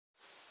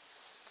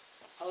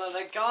Hello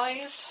there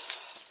guys,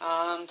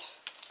 and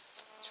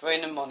it's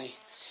raining money,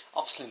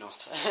 obviously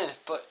not,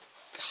 but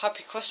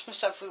happy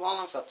Christmas everyone.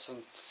 I've got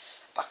some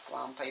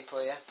background paper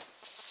here.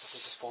 This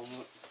is just one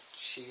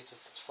sheet of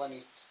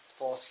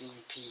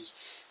 2014p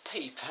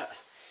paper,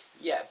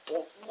 yeah,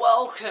 but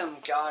welcome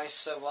guys,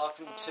 so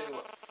welcome to,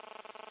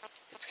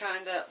 it's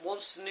kinda,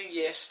 once the new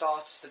year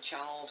starts the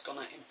channel's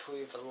gonna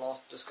improve a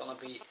lot. There's gonna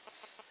be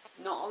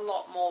not a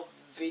lot more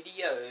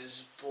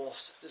videos,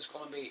 but there's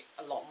going to be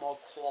a lot more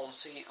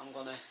quality. I'm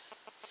gonna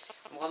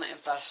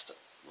invest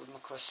with my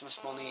Christmas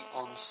money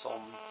on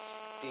some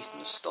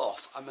decent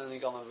stuff. I'm only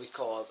going to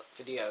record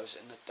videos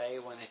in the day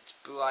when it's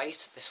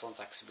bright. This one's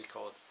actually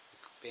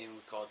being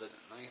recorded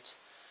at night,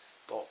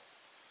 but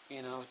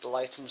you know, the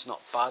lighting's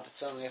not bad.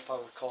 It's only if I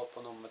record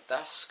one on my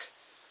desk,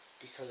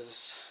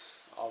 because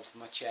of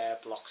my chair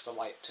blocks the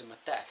light to my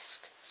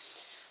desk.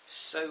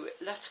 So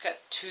let's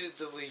get to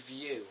the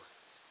review.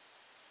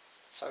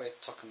 Sorry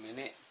it took a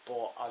minute,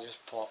 but I'll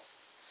just put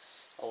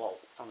a little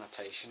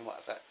annotation or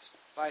whatever.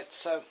 Right,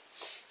 so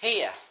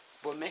here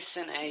we're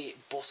missing a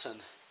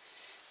button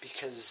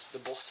because the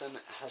button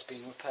has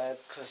been repaired,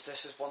 because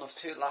this is one of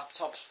two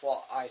laptops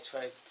what I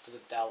traded for the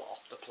Dell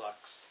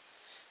Optiplex,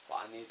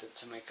 what I needed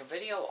to make a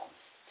video on.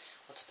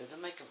 What I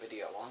didn't make a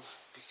video on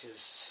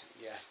because,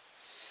 yeah.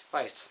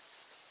 Right,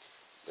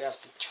 we have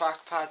the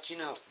trackpad. You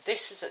know,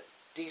 this is a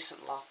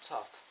decent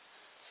laptop.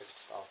 So if it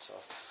starts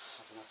up.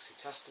 I haven't actually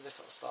tested if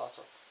it'll start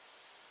up.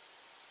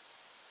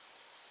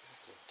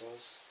 If it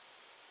does.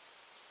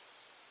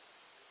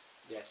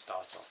 Yeah, it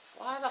starts up.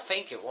 Why did I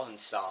think it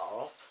wasn't start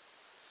up?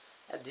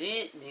 I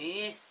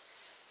didn't.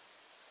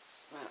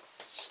 Well,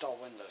 start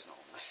Windows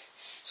normally.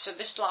 So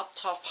this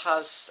laptop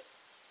has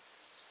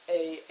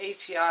a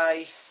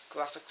ATI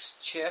graphics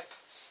chip,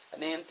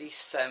 an AMD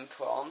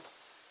Sempron,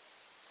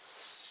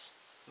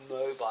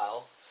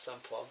 mobile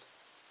Sempron.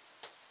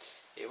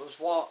 It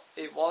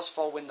was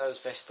for Windows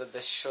Vista.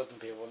 This shouldn't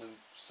be running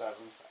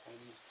 7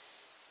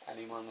 for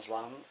anyone's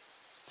land.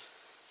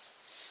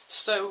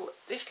 So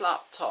this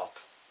laptop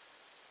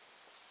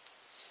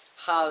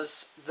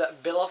has the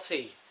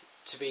ability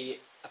to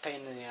be a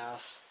pain in the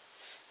ass,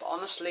 but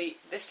honestly,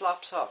 this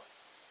laptop.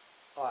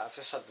 Alright, I've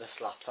just said this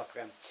laptop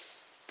again,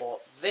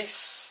 but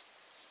this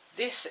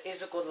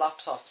is a good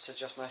laptop to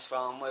just mess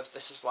around with.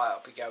 This is why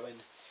I'll be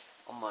going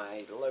on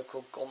my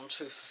local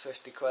Gumtree for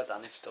 50 quid,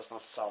 and if it does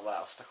not sell that,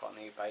 I'll stick it on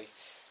eBay,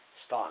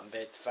 starting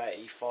bid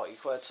 30, 40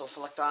 quid,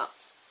 something like that.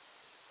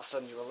 I'll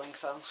send you a link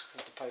then,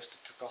 because the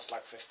postage will cost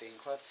like 15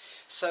 quid.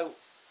 So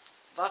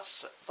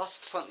that's the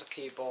front of the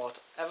keyboard.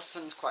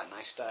 Everything's quite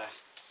nice there,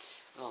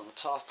 and on the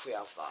top we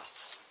have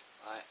that.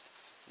 Right,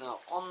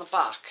 now on the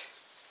back,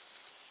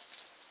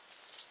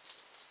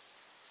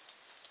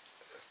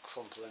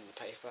 crumpling the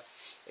paper,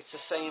 it's the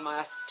same. I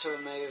had to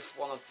remove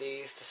one of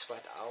these to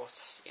spread it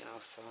out, you know,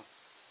 so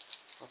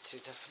not too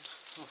different.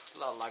 Oh, a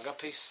little Lego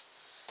piece,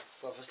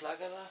 brother's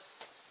Lego there.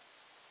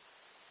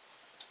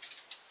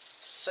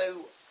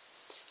 So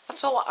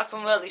that's all I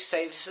can really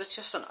say. This is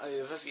just an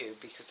overview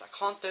because I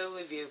can't do a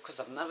review because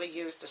I've never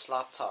used this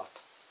laptop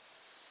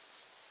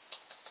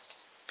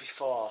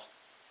before.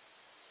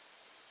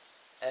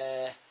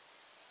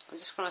 I'm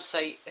just gonna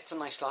say it's a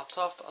nice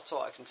laptop. That's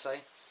all I can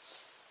say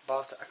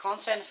about it. I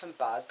can't say anything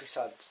bad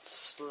besides it's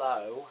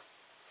slow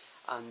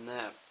and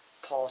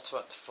porter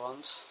at the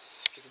front,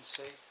 if you can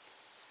see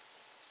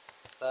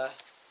there,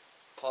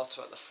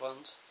 porter at the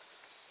front,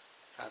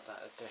 had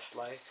that a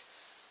dislike,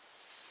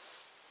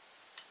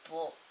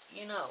 but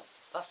you know,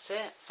 that's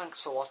it.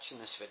 Thanks for watching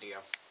this video.